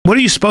What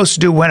are you supposed to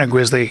do when a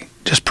grizzly?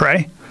 Just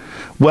pray?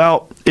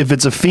 Well, if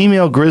it's a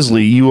female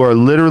grizzly, you are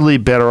literally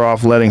better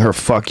off letting her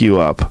fuck you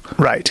up.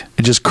 Right.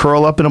 You just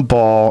curl up in a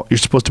ball. You're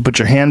supposed to put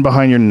your hand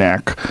behind your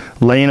neck,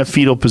 lay in a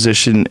fetal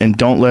position, and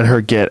don't let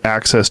her get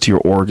access to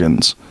your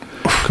organs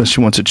because she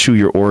wants to chew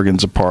your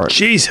organs apart.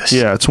 Jesus.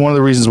 Yeah, it's one of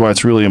the reasons why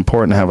it's really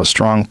important to have a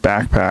strong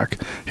backpack.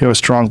 If you have a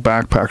strong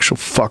backpack, she'll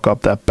fuck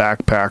up that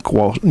backpack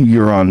while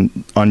you're on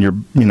your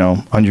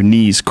on your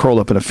knees, curled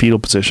up in a fetal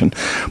position.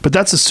 But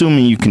that's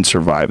assuming you can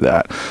survive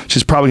that.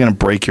 She's probably going to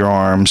break your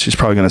arms. She's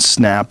probably going to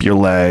snap your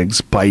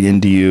legs, bite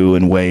into you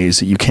in ways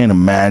that you can't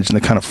imagine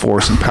the kind of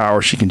force and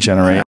power she can generate.